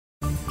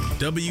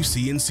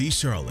WCNC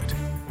Charlotte.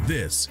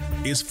 This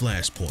is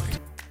Flashpoint.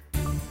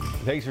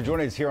 Thanks for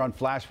joining us here on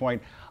Flashpoint.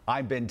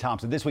 I'm Ben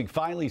Thompson. This week,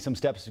 finally, some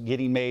steps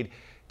getting made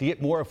to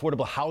get more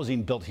affordable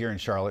housing built here in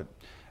Charlotte.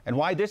 And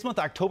why this month,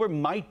 October,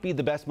 might be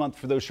the best month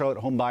for those Charlotte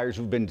home buyers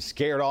who've been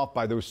scared off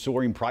by those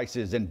soaring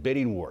prices and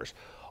bidding wars.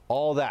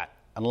 All that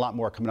and a lot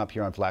more coming up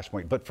here on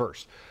Flashpoint. But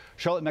first,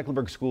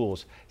 Charlotte-Mecklenburg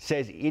Schools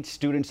says its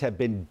students have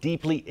been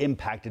deeply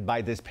impacted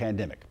by this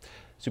pandemic.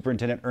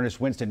 Superintendent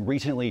Ernest Winston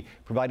recently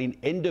providing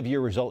end-of-year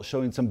results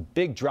showing some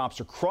big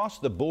drops across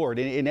the board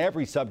in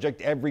every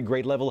subject, every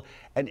grade level,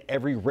 and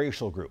every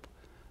racial group.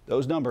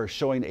 Those numbers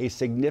showing a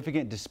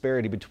significant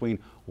disparity between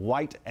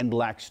white and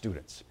black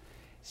students.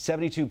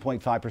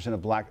 72.5%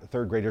 of black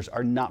third graders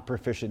are not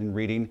proficient in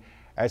reading,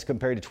 as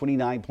compared to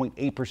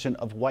 29.8%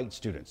 of white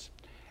students.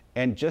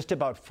 And just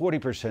about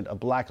 40% of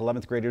black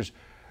 11th graders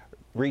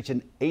reach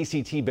an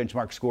ACT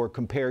benchmark score,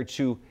 compared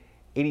to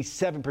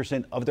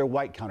 87% of their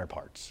white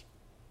counterparts.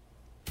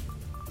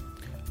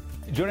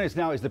 Joining us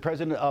now is the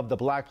president of the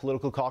Black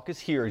Political Caucus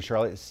here in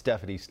Charlotte,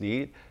 Stephanie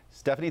Sneed.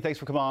 Stephanie, thanks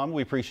for coming on.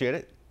 We appreciate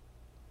it.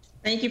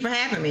 Thank you for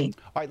having me.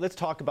 All right, let's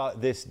talk about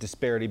this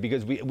disparity,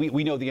 because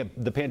we know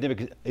the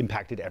pandemic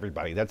impacted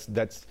everybody. That's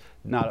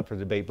not up for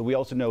debate. But we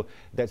also know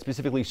that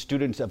specifically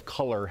students of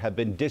color have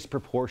been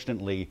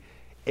disproportionately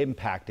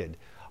impacted.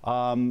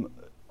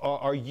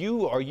 Are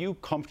you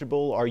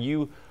comfortable? Are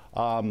you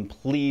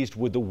pleased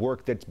with the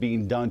work that's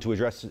being done to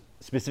address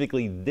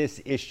specifically this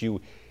issue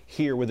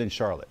here within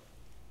Charlotte?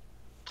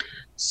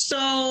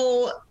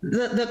 So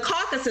the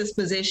caucus's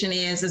position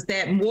is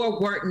that more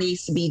work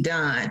needs to be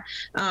done.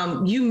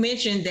 You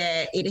mentioned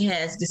that it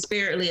has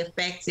disparately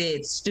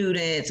affected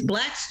students,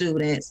 black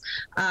students,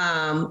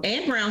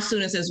 and brown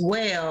students as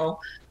well,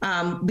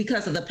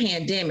 because of the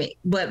pandemic.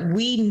 But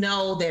we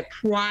know that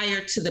prior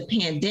to the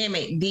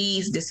pandemic,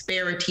 these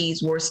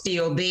disparities were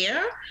still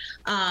there.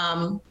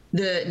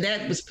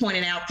 That was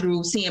pointed out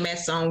through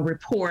CMS' own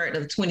report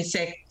of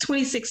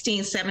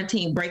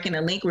 2016-17 Breaking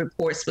the Link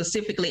report,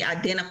 specifically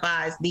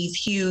identifies these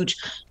huge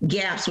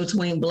gaps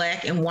between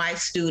black and white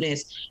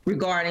students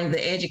regarding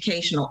the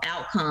educational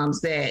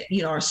outcomes that,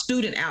 are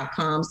student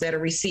outcomes that are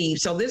received.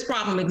 So this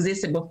problem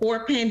existed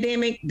before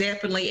pandemic,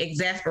 definitely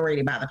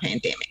exacerbated by the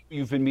pandemic.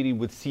 You've been meeting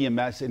with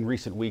CMS in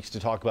recent weeks to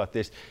talk about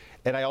this,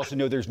 and I also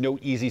know there's no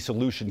easy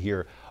solution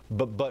here,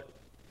 but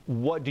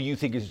what do you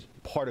think is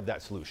part of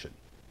that solution?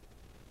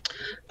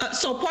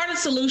 So part of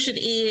the solution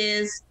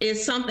is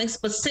something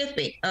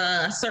specific,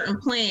 a certain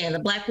plan. The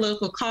Black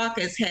Political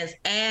Caucus has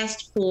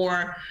asked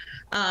for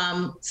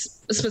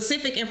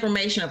specific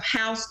information of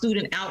how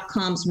student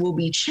outcomes will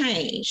be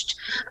changed.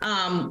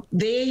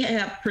 They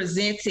have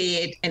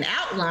presented an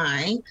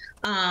outline,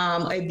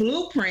 a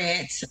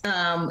blueprint,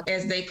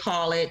 as they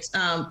call it,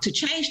 to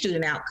change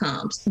student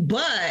outcomes,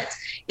 but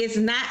it's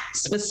not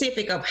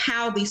specific of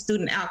how these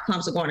student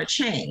outcomes are going to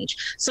change.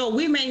 So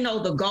we may know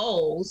the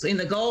goals, and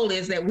the goal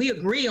is that we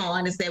agree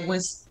on is that when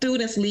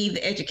students leave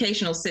the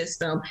educational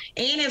system,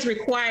 and as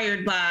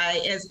required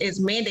by, as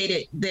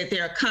mandated, that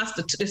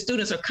the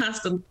students are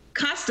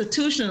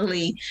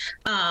constitutionally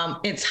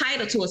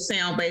entitled to a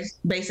sound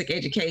basic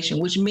education,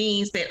 which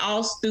means that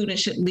all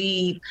students should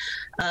leave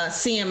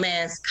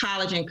CMS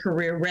college and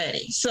career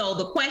ready. So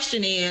the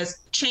question is,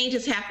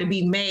 changes have to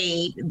be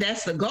made.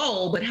 That's the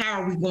goal, but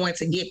how are we going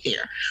to get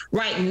there?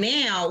 Right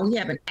now, we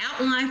have an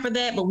outline for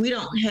that, but we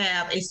don't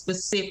have a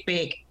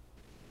specific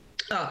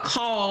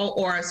call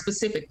or a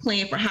specific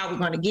plan for how we're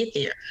going to get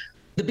there.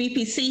 The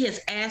BPC has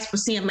asked for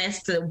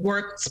CMS to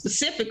work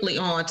specifically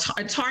on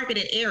a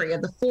targeted area,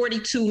 the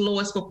 42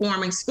 lowest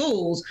performing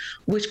schools,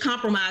 which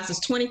compromises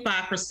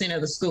 25%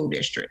 of the school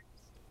district.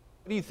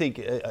 What do you think?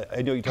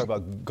 I know you talk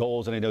about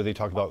goals, and I know they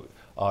talked about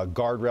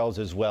guardrails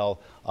as well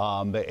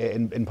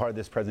in part of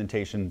this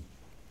presentation.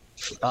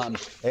 And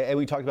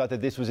we talked about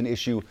that this was an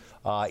issue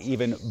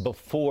even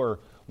before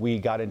we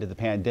got into the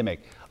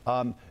pandemic.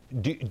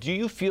 Do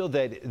you feel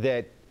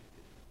that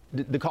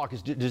the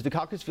caucus, does the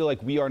caucus feel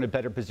like we are in a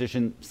better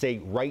position, say,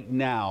 right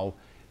now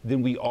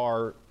than we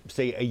are,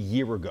 say, a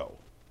year ago?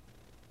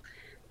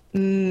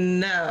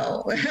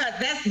 No,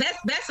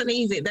 that's an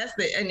easy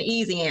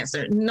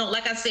answer. No,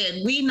 like I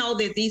said, we know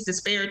that these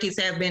disparities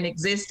have been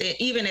existed,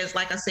 even as,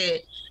 like I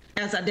said,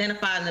 as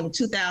identified in the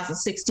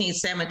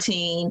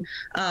 2016-17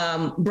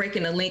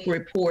 Breaking the Link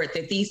report,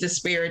 that these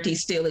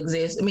disparities still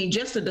exist. I mean,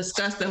 just to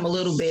discuss them a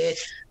little bit,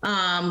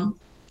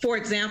 for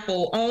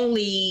example,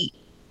 only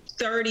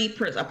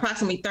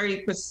approximately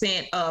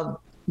 30% of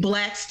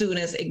Black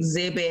students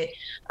exhibit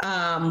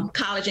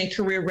college and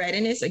career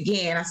readiness.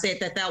 Again, I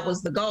said that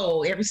was the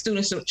goal. Every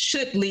student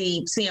should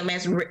leave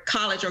CMS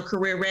college or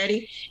career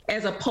ready,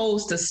 as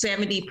opposed to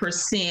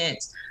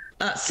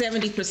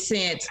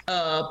 70%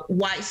 of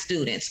white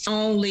students.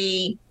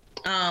 Only,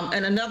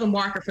 and another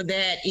marker for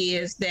that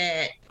is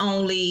that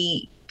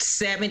only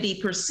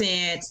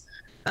 70%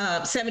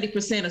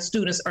 70% of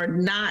students are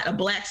not,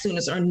 Black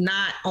students are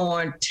not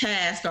on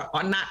task or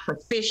are not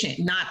proficient,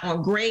 not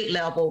on grade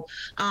level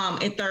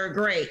in third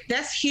grade.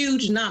 That's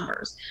huge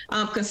numbers,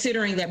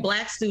 considering that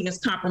Black students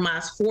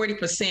comprise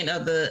 40%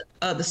 of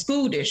the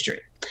school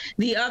district.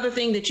 The other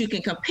thing that you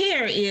can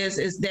compare is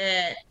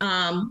that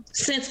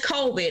since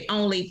COVID,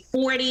 only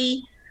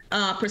 40%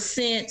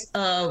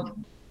 of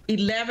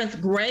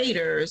 11th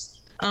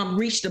graders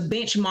reached a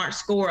benchmark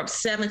score of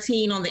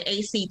 17 on the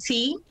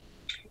ACT.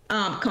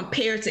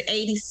 Compared to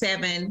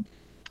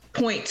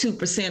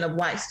 87.2% of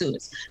white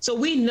students. So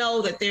we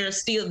know that there are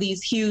still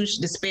these huge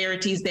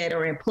disparities that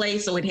are in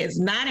place. So it has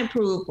not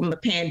improved from the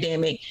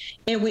pandemic.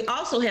 And we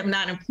also have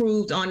not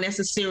improved on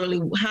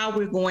necessarily how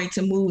we're going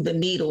to move the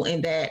needle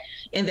in that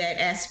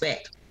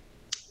aspect.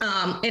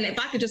 And if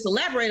I could just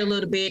elaborate a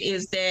little bit,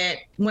 is that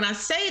when I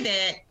say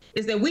that,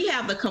 is that we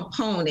have the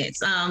components.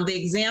 The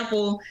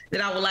example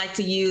that I would like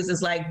to use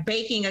is like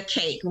baking a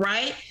cake,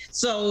 right?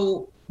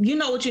 So you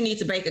know what you need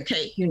to bake a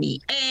cake. You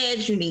need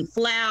eggs, you need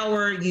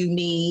flour, you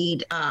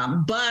need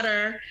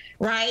butter,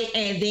 right?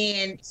 And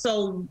then,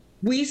 so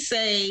we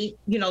say,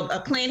 you know, a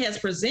plan has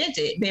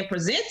been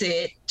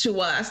presented to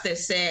us that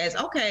says,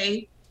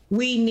 okay,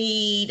 we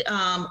need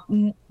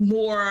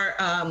more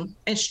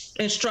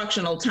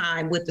instructional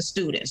time with the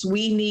students.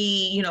 We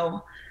need, you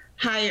know,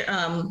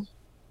 more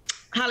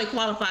highly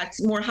qualified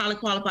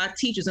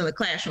teachers in the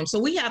classroom. So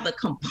we have the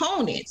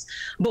components,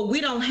 but we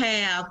don't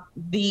have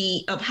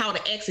of how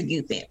to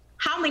execute them.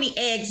 How many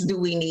eggs do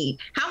we need?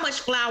 How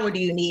much flour do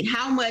you need?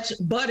 How much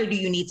butter do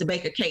you need to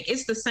bake a cake?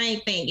 It's the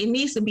same thing. It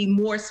needs to be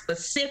more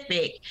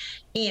specific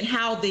in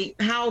how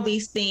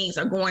these things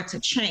are going to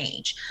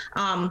change.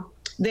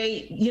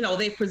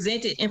 They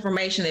presented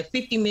information that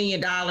 $50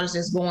 million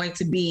is going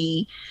to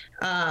be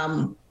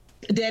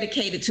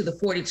dedicated to the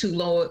 42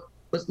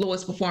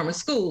 lowest performing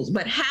schools.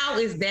 But how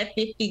is that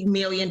 $50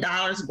 million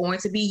going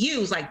to be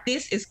used? Like,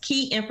 this is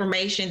key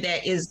information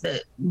that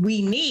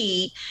we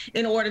need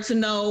in order to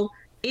know,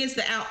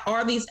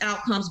 are these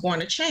outcomes going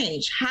to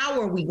change?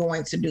 How are we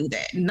going to do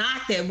that?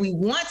 Not that we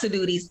want to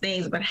do these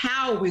things, but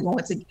how are we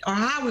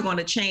going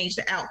to change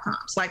the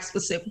outcomes, like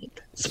specifically?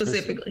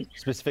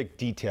 Specific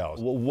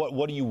details.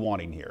 What are you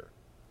wanting here?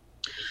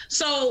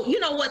 So, you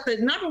know what the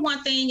number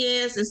one thing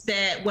is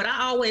that what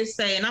I always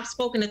say, and I've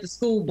spoken at the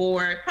school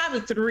board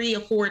probably 3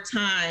 or 4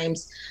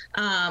 times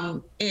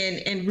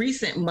in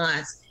recent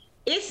months,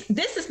 this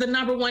is the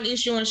number one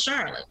issue in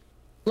Charlotte.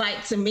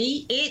 Like, to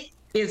me,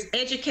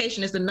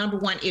 education is the number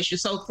one issue.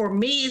 So for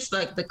me, it's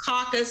like the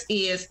caucus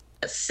is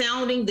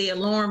sounding the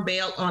alarm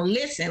bell on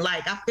listen.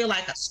 Like, I feel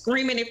like I'm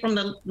screaming it from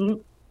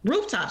the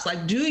rooftops.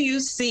 Like, do you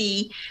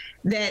see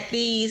that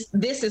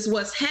this is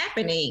what's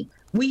happening?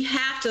 We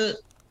have to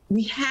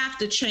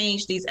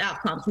change these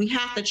outcomes. We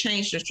have to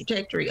change the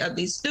trajectory of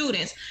these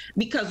students,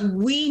 because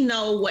we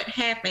know what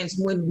happens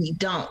when we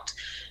don't.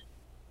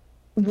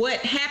 What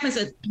happens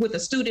with a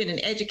student in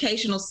the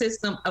educational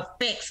system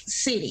affects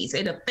cities.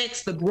 It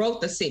affects the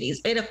growth of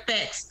cities. It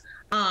affects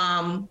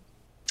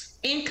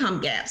income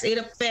gaps. It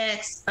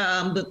affects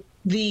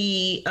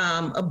the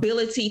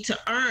ability to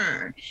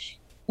earn.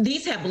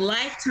 These have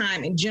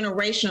lifetime and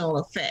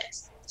generational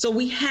effects. So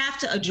we have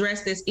to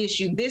address this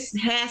issue. This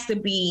has to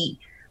be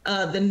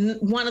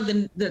one of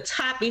the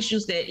top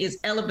issues that is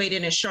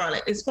elevated in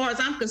Charlotte. As far as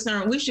I'm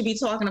concerned, we should be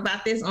talking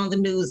about this on the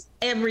news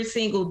every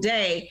single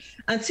day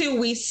until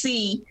we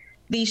see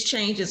these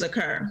changes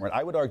occur. Right.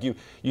 I would argue,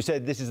 you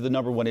said this is the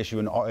number one issue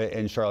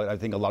in Charlotte. I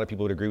think a lot of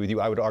people would agree with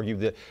you. I would argue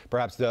that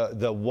perhaps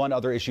the one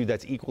other issue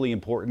that's equally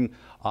important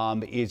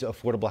is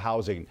affordable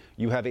housing.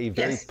 You have a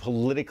very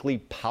politically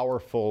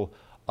powerful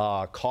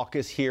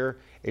caucus here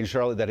in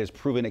Charlotte that has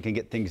proven it can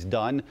get things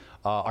done.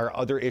 Our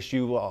other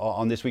issue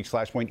on this week's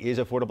Flashpoint is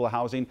affordable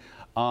housing.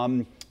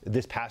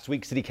 This past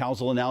week, City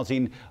Council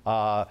announcing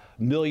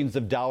millions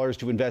of dollars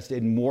to invest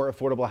in more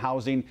affordable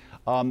housing.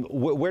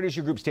 Where does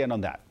your group stand on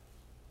that?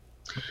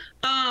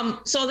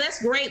 So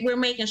that's great. We're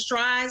making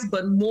strides,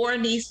 but more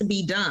needs to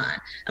be done.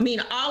 I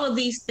mean, all of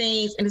these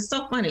things, and it's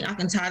so funny, I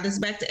can tie this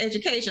back to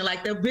education,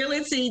 like the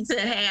ability to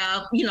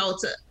have,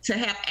 to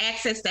have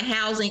access to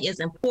housing is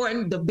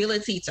important. The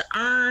ability to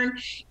earn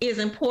is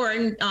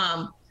important.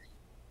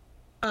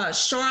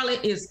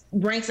 Charlotte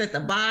ranks at the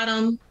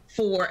bottom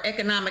for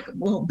economic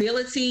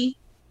mobility.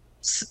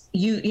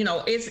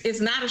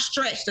 It's not a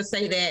stretch to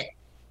say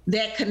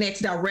that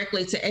connects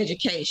directly to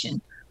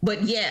education.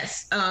 But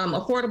yes,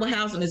 affordable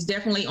housing is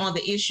definitely on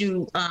the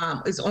issue,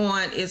 is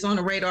on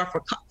the radar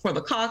for the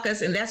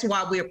caucus, and that's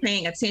why we're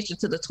paying attention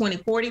to the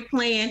 2040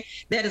 plan.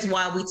 That is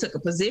why we took a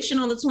position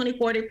on the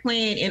 2040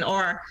 plan and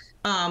are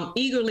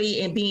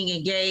eagerly and being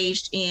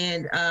engaged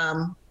in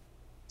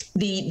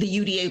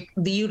the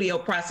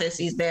UDO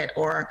processes that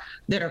are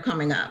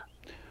coming up.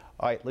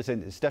 All right,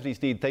 listen, Stephanie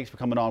Sneed, thanks for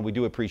coming on. We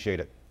do appreciate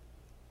it.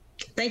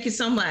 Thank you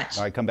so much.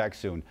 All right, come back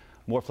soon.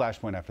 More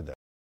Flashpoint after this.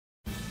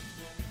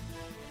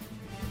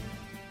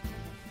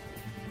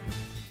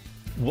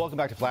 Welcome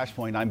back to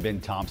Flashpoint. I'm Ben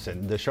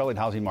Thompson. The Charlotte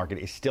housing market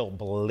is still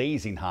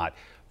blazing hot.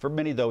 For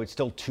many, though, it's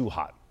still too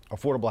hot.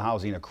 affordable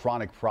housing a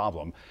chronic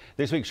problem.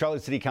 This week,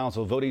 Charlotte City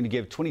Council voting to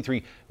give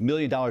 $23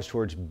 million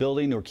towards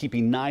building or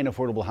keeping 9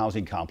 affordable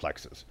housing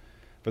complexes.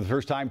 For the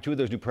first time, 2 of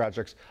those new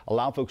projects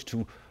allow folks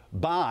to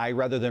buy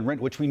rather than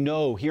rent, which we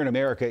know here in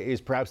America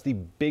is perhaps the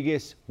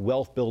biggest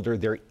wealth builder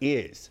there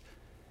is.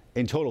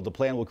 In total, the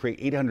plan will create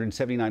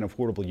 879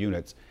 affordable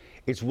units.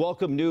 It's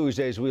welcome news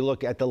as we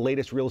look at the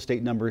latest real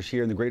estate numbers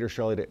here in the greater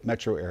Charlotte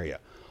metro area.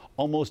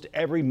 Almost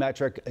every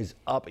metric is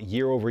up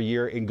year over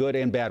year in good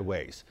and bad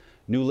ways.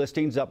 New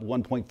listings up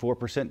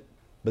 1.4%,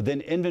 but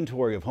then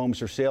inventory of homes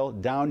for sale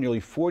down nearly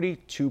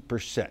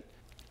 42%.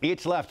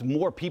 It's left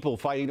more people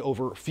fighting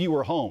over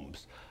fewer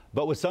homes.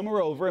 But with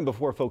summer over and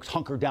before folks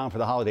hunker down for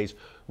the holidays,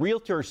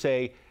 realtors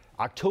say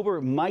October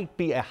might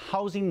be a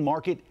housing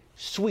market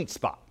sweet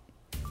spot.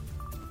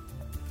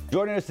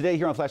 Joining us today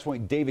here on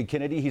Flashpoint, David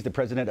Kennedy. He's the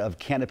president of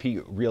Canopy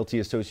Realty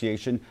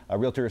Association, a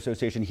realtor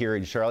association here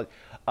in Charlotte.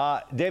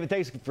 David,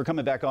 thanks for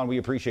coming back on. We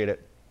appreciate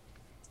it.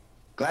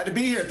 Glad to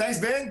be here. Thanks,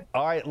 Ben.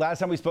 All right. Last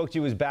time we spoke to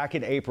you was back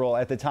in April.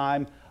 At the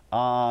time,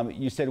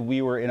 you said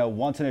we were in a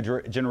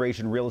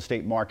once-in-a-generation real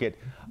estate market.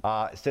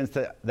 Since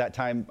that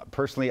time,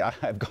 personally,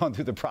 I've gone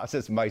through the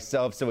process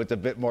myself, so it's a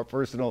bit more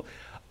personal.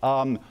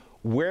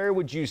 Where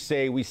would you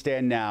say we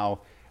stand now,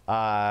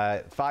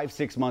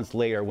 5-6 months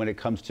later, when it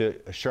comes to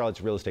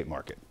Charlotte's real estate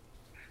market?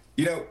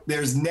 You know,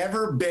 there's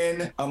never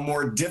been a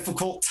more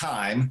difficult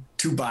time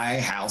to buy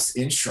a house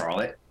in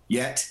Charlotte,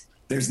 yet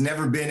there's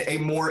never been a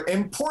more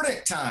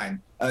important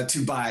time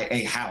to buy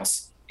a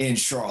house in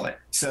Charlotte.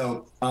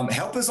 So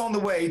help is on the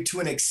way to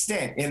an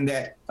extent in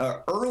that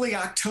early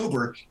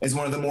October is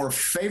one of the more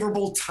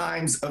favorable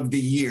times of the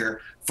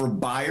year for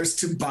buyers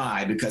to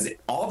buy, because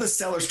all the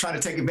sellers trying to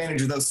take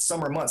advantage of those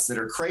summer months that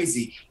are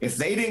crazy. If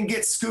they didn't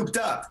get scooped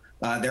up,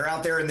 they're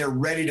out there and they're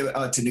ready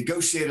to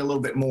negotiate a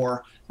little bit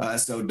more.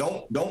 So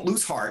don't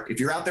lose heart. If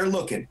you're out there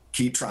looking,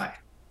 keep trying.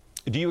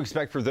 Do you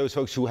expect for those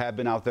folks who have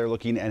been out there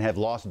looking and have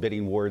lost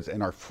bidding wars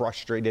and are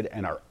frustrated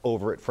and are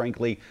over it,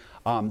 frankly,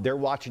 they're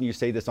watching you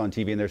say this on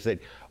TV and they're saying,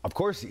 of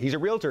course, he's a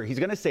realtor, he's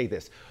going to say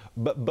this.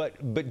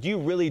 But do you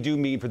really do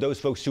mean for those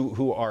folks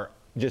who are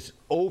just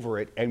over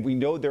it, and we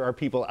know there are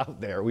people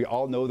out there, we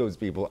all know those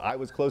people, I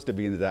was close to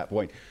being to that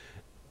point,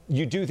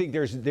 you do think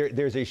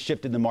there's a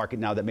shift in the market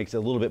now that makes it a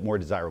little bit more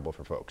desirable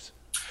for folks?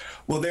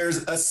 Well,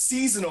 there's a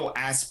seasonal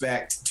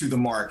aspect to the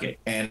market.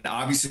 And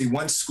obviously,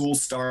 once school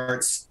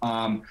starts,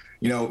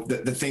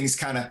 the things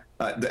kind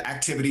of, the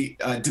activity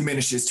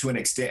diminishes to an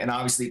extent. And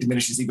obviously, it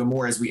diminishes even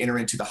more as we enter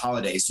into the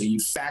holidays. So you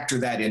factor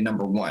that in,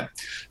 number one.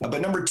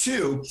 But number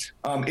two,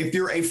 if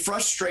you're a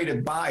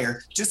frustrated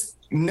buyer, just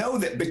know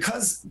that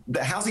because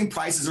the housing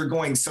prices are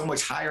going so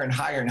much higher and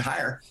higher and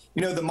higher,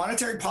 the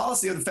monetary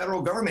policy of the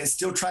federal government is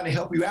still trying to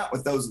help you out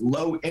with those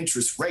low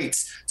interest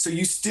rates. So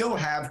you still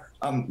have,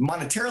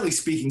 monetarily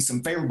speaking,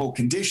 some favorable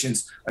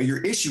conditions.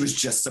 Your issue is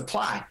just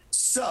supply.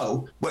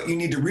 So what you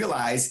need to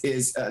realize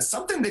is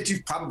something that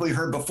you've probably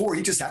heard before.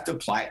 You just have to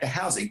apply it to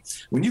housing.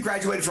 When you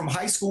graduated from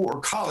high school or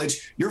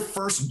college, your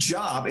first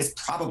job is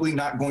probably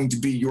not going to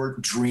be your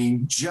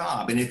dream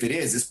job. And if it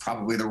is, it's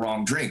probably the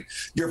wrong dream.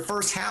 Your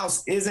first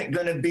house isn't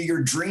going to be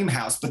your dream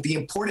house. But the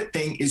important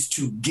thing is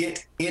to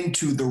get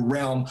into the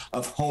realm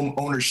of home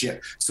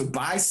ownership. So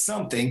buy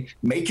something,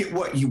 make it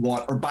what you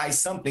want, or buy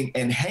something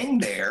and hang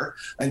there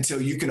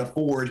until you can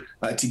afford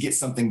to get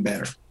something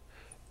better.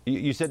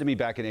 You said to me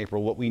back in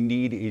April, what we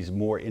need is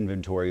more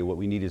inventory. What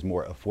we need is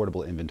more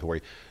affordable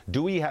inventory.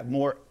 Do we have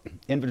more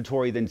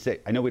inventory than, say,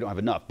 I know we don't have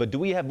enough, but do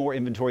we have more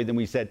inventory than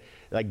we said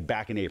like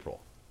back in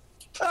April?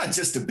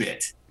 Just a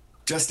bit.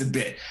 Just a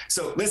bit.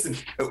 So listen,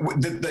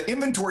 the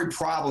inventory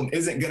problem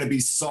isn't going to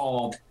be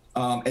solved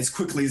as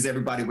quickly as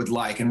everybody would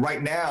like. And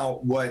right now,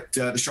 what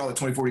the Charlotte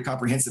 2040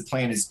 Comprehensive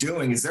Plan is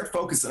doing is they're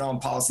focusing on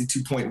Policy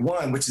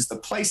 2.1, which is the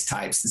place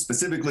types, and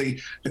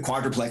specifically the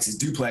quadruplexes,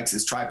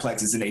 duplexes,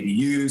 triplexes, and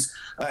ADUs.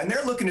 And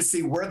they're looking to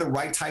see where the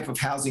right type of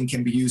housing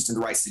can be used in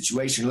the right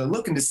situation. They're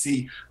looking to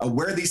see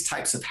where these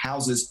types of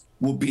houses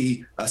will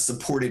be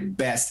supported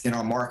best in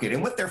our market.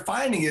 And what they're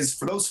finding is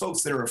for those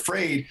folks that are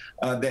afraid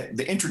that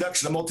the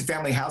introduction of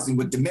multifamily housing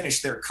would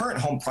diminish their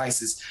current home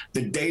prices,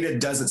 the data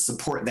doesn't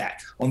support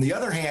that. On the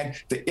other hand,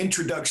 the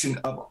introduction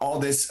of all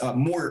this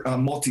more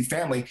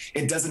multifamily,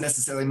 it doesn't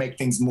necessarily make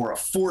things more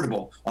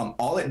affordable.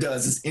 All it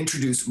does is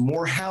introduce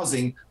more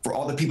housing for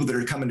all the people that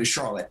are coming to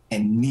Charlotte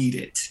and need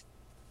it.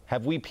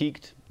 Have we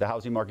peaked the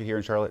housing market here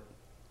in Charlotte?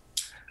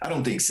 I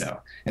don't think so.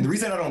 And the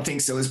reason I don't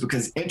think so is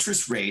because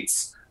interest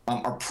rates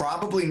are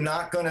probably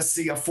not going to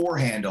see a 4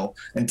 handle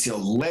until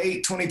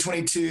late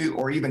 2022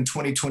 or even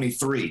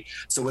 2023.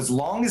 So as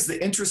long as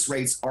the interest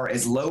rates are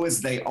as low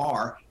as they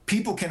are,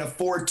 people can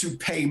afford to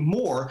pay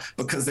more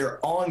because their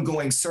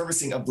ongoing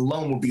servicing of the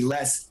loan will be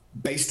less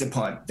based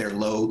upon their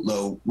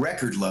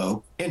record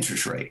low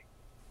interest rate.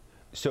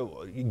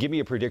 So give me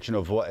a prediction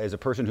of what, as a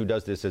person who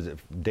does this as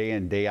day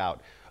in, day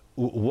out,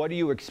 what are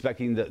you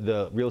expecting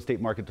the real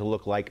estate market to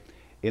look like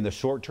in the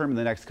short term, in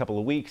the next couple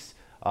of weeks,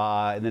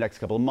 in the next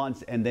couple of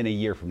months, and then a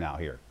year from now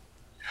here?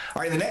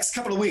 All right, in the next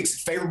couple of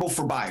weeks, favorable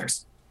for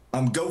buyers.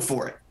 Go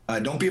for it.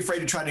 Don't be afraid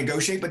to try to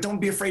negotiate, but don't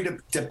be afraid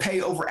to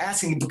pay over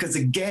asking, because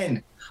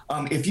again,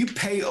 if you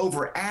pay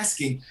over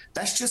asking,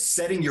 that's just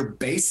setting your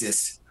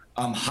basis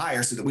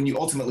higher so that when you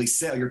ultimately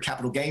sell, your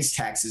capital gains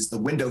taxes, the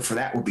window for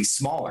that will be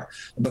smaller.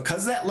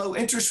 Because of that low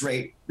interest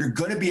rate, you're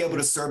going to be able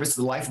to service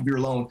the life of your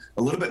loan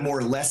a little bit more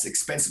or less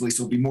expensively,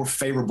 so it'll be more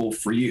favorable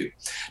for you.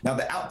 Now,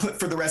 the output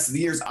for the rest of the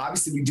years,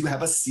 obviously, we do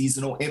have a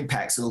seasonal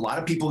impact. So a lot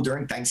of people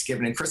during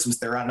Thanksgiving and Christmas,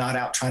 they're not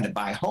out trying to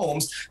buy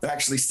homes. They're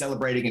actually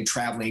celebrating and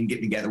traveling and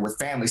getting together with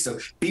family. So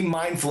be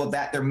mindful of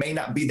that. There may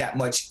not be that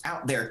much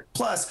out there.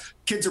 Plus,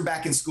 kids are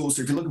back in school.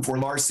 So if you're looking for a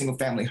large single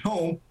family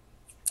home,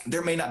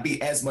 there may not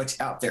be as much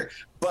out there,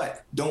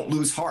 but don't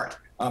lose heart.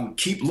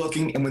 Keep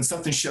looking. And when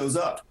something shows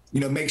up,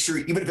 make sure,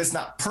 even if it's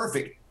not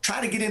perfect, try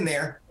to get in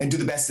there and do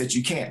the best that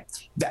you can.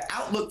 The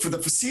outlook for the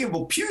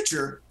foreseeable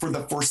future,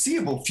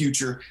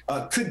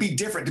 could be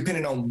different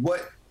depending on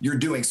what you're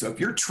doing. So if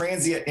you're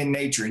transient in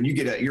nature and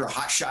you're a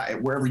hot shot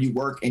at wherever you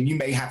work and you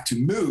may have to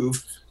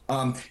move,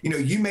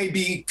 you may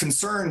be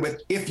concerned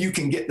with if you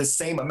can get the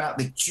same amount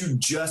that you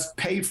just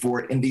paid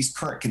for it in these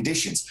current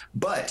conditions.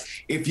 But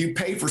if you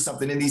pay for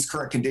something in these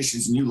current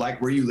conditions and you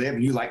like where you live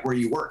and you like where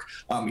you work,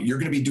 you're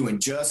going to be doing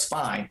just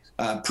fine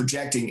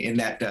projecting in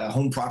that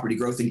home property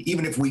growth. And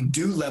even if we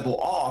do level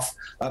off,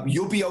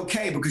 you'll be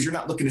okay because you're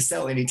not looking to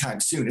sell anytime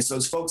soon. It's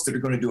those folks that are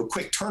going to do a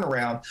quick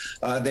turnaround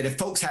that if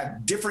folks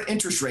have different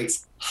interest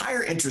rates,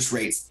 higher interest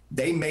rates,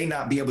 they may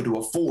not be able to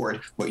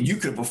afford what you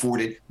could have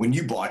afforded when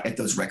you bought at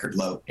those record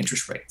low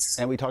interest rates.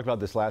 And we talked about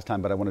this last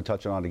time, but I want to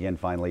touch on it again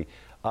finally.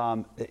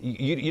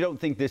 You don't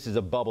think this is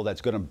a bubble that's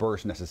going to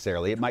burst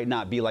necessarily. It might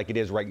not be like it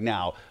is right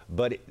now,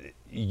 but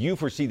you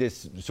foresee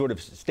this sort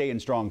of staying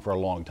strong for a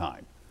long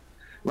time.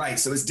 Right.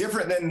 So it's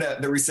different than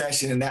the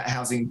recession and that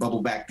housing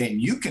bubble back then.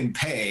 You can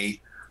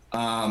pay,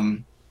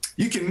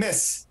 you can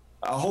miss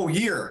a whole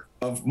year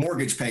of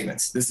mortgage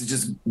payments. This is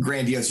just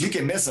grandiose. You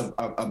can miss a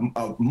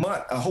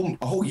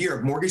whole year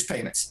of mortgage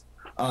payments,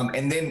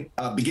 and then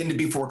begin to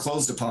be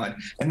foreclosed upon,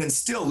 and then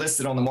still list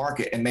it on the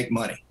market and make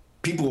money.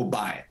 People will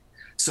buy it.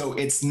 So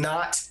it's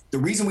not the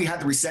reason we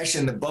had the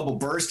recession, the bubble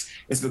burst,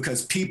 is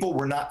because people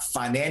were not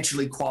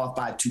financially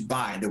qualified to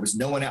buy. There was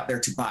no one out there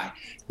to buy.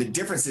 The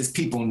difference is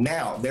people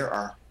now, there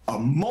are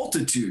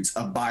multitudes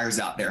of buyers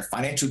out there,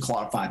 financially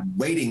qualified,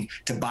 waiting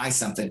to buy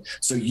something.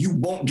 So you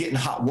won't get in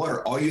hot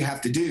water. All you have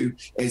to do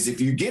is,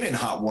 if you get in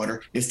hot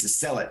water, is to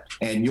sell it,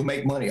 and you'll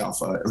make money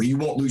off of it, or you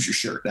won't lose your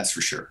shirt. That's for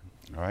sure.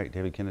 All right,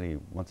 David Kennedy,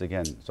 once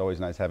again, it's always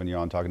nice having you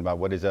on talking about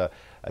what is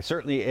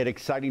certainly an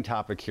exciting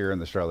topic here in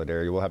the Charlotte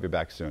area. We'll have you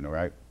back soon, all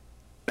right?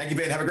 Thank you,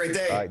 Ben. Have a great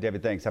day. All right,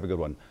 David, thanks. Have a good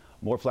one.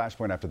 More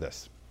Flashpoint after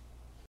this.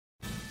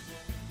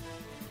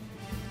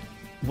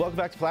 Welcome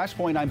back to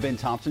Flashpoint. I'm Ben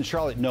Thompson.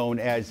 Charlotte, known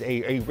as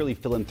a really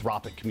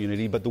philanthropic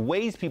community, but the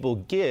ways people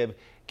give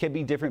can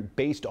be different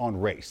based on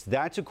race.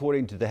 That's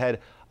according to the head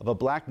of a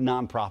black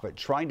nonprofit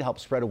trying to help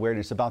spread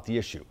awareness about the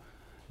issue.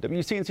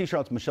 WCNC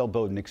Charlotte's Michelle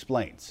Bowden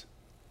explains.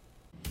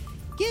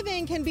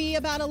 Giving can be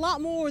about a lot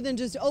more than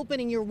just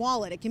opening your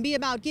wallet. It can be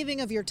about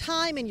giving of your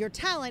time and your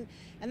talent.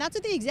 And that's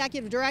what the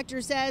executive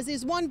director says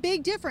is one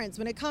big difference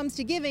when it comes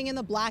to giving in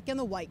the black and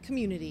the white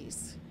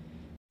communities.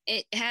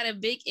 It had a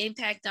big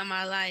impact on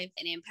my life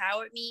and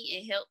empowered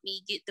me. It helped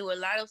me get through a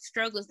lot of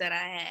struggles that I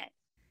had.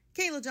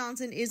 Kayla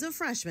Johnson is a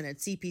freshman at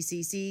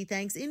CPCC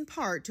thanks in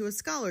part to a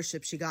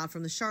scholarship she got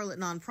from the Charlotte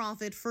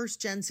nonprofit First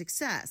Gen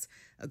Success,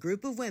 a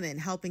group of women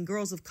helping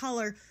girls of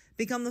color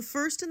become the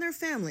first in their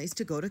families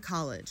to go to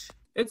college.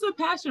 It's a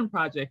passion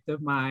project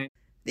of mine.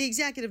 The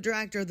executive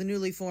director of the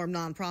newly formed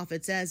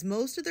nonprofit says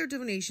most of their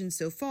donations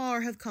so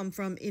far have come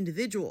from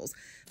individuals.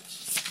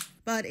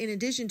 But in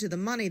addition to the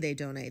money they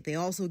donate, they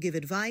also give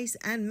advice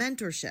and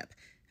mentorship.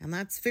 And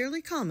that's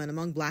fairly common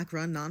among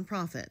Black-run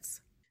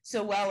nonprofits.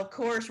 So while, of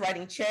course,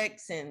 writing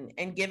checks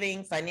and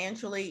giving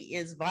financially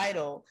is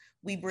vital,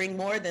 we bring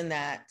more than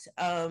that.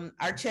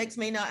 Our checks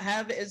may not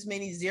have as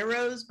many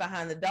zeros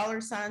behind the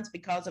dollar signs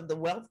because of the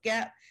wealth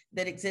gap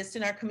that exists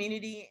in our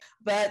community.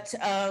 But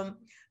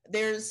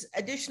there's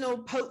additional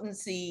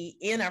potency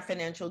in our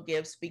financial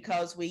gifts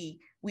because we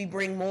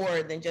bring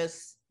more than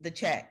just the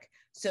check.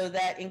 So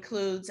that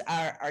includes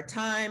our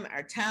time,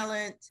 our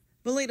talent.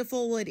 Valeda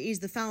Fullwood is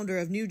the founder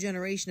of New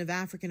Generation of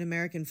African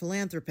American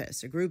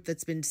Philanthropists, a group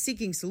that's been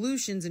seeking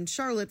solutions in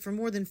Charlotte for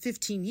more than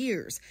 15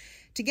 years.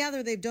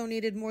 Together, they've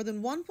donated more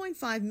than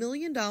 $1.5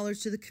 million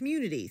to the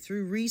community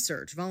through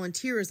research,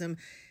 volunteerism,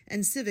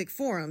 and civic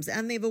forums,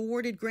 and they've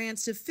awarded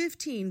grants to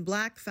 15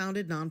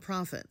 Black-founded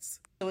nonprofits.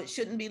 So it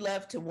shouldn't be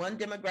left to one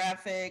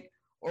demographic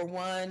or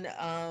one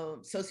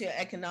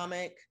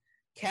socioeconomic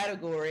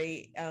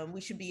category.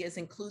 We should be as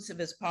inclusive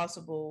as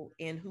possible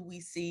in who we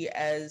see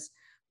as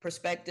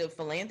prospective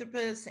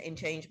philanthropists and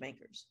change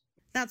makers.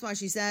 That's why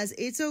she says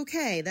it's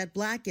okay that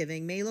Black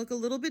giving may look a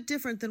little bit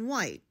different than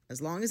white,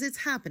 as long as it's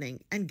happening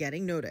and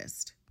getting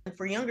noticed. And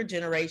for younger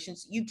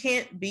generations, you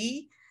can't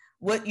be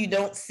what you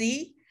don't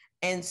see.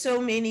 And so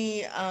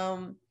many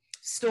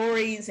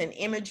stories and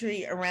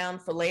imagery around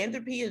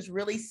philanthropy is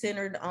really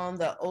centered on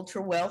the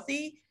ultra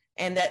wealthy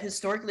And that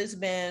historically has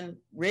been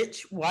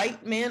rich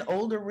white men,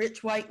 older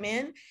rich white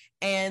men.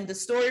 And the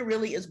story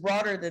really is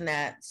broader than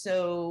that.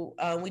 So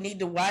we need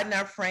to widen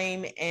our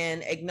frame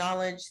and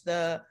acknowledge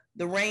the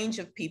range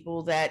of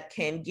people that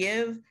can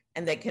give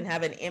and that can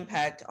have an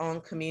impact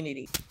on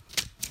community.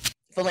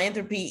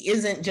 Philanthropy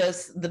isn't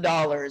just the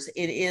dollars.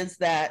 It is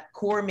that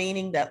core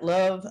meaning, that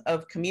love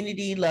of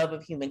community, love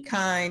of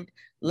humankind,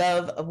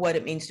 love of what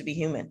it means to be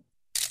human.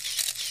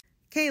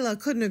 Kayla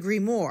couldn't agree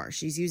more.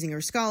 She's using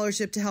her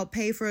scholarship to help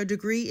pay for a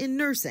degree in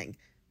nursing,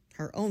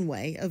 her own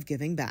way of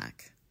giving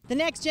back. The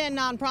Next Gen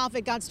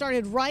nonprofit got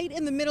started right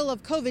in the middle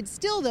of COVID.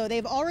 Still, though,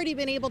 they've already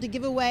been able to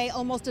give away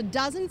almost a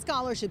dozen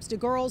scholarships to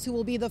girls who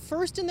will be the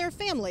first in their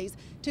families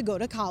to go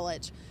to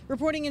college.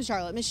 Reporting in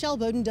Charlotte, Michelle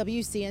Bowden,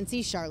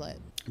 WCNC Charlotte.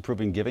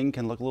 Improving giving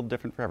can look a little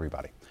different for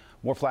everybody.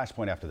 More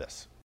Flashpoint after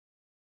this.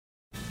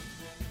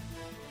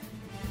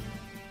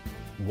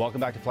 Welcome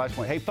back to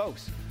Flashpoint. Hey,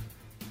 folks,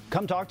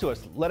 come talk to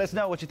us. Let us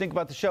know what you think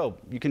about the show.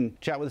 You can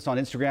chat with us on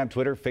Instagram,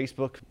 Twitter,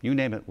 Facebook, you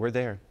name it. We're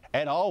there.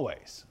 And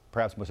always,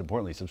 perhaps most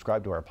importantly,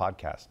 subscribe to our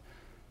podcast.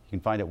 You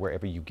can find it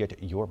wherever you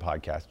get your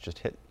podcast. Just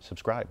hit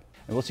subscribe.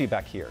 And we'll see you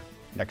back here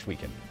next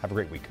weekend. Have a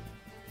great week.